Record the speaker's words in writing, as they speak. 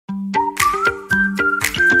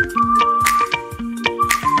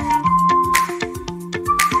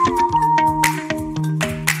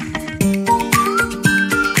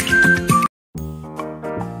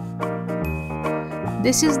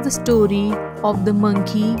This is the story of the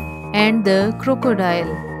monkey and the crocodile.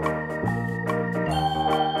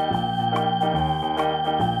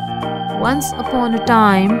 Once upon a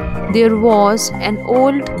time, there was an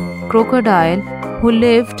old crocodile who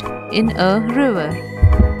lived in a river.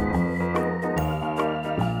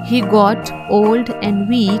 He got old and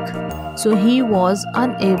weak, so he was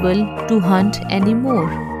unable to hunt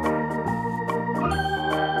anymore.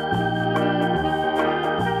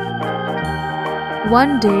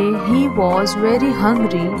 One day he was very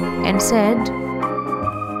hungry and said,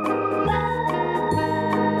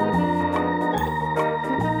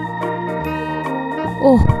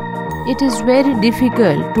 "Oh, it is very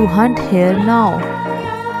difficult to hunt here now."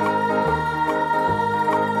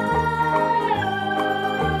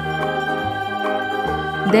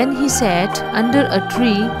 Then he sat under a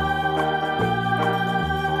tree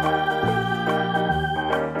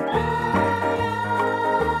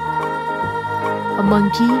A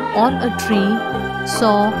monkey on a tree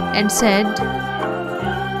saw and said,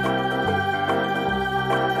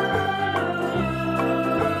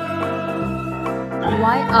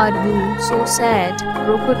 "Why are you so sad,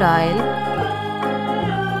 crocodile?"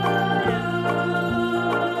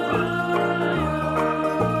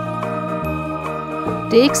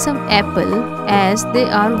 "Take some apple, as they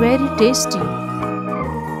are very tasty."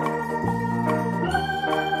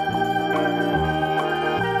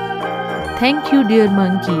 "Thank you, dear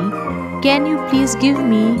monkey. Can you please give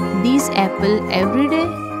me these apples every day?"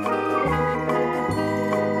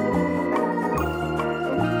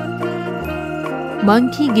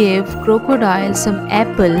 Monkey gave crocodile some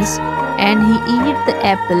apples and he ate the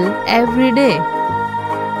apple every day.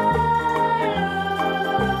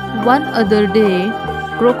 One other day,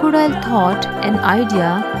 crocodile thought an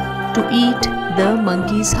idea to eat the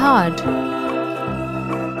monkey's heart.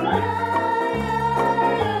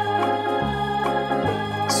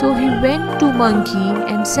 So he went to monkey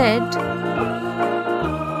and said,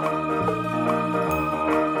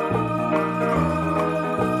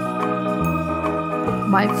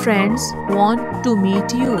 "My friends want to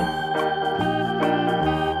meet you."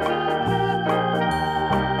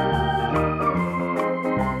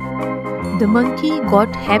 The monkey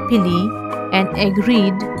got happily and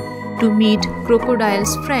agreed to meet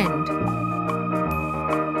crocodile's friend.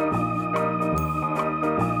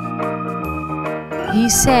 He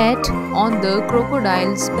sat on the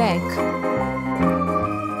crocodile's back.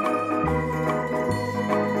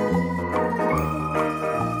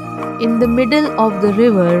 In the middle of the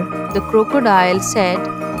river, the crocodile said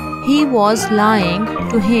he was lying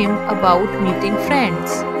to him about meeting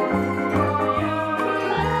friends.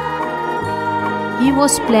 He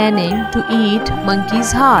was planning to eat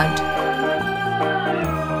monkey's heart.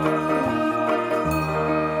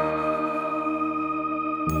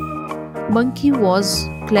 Monkey was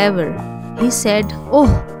clever. He said, "Oh,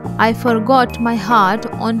 I forgot my heart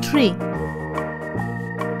on tree."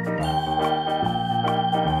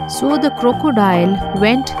 So the crocodile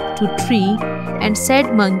went to tree and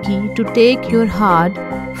said monkey to take your heart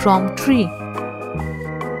from tree.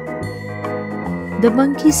 The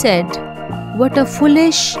monkey said, "What a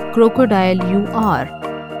foolish crocodile you are!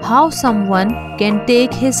 How someone can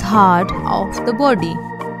take his heart off the body?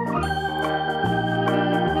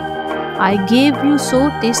 I gave you so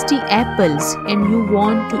tasty apples and you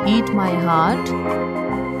want to eat my heart?"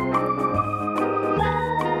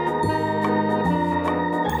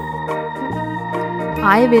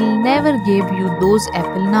 "I will never give you those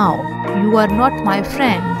apples now. You are not my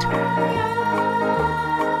friend."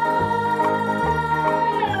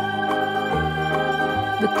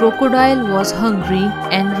 The crocodile was hungry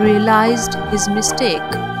and realized his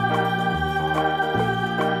mistake.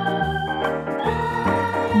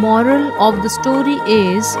 Moral of the story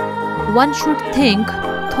is, one should think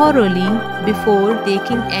thoroughly before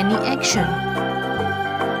taking any action.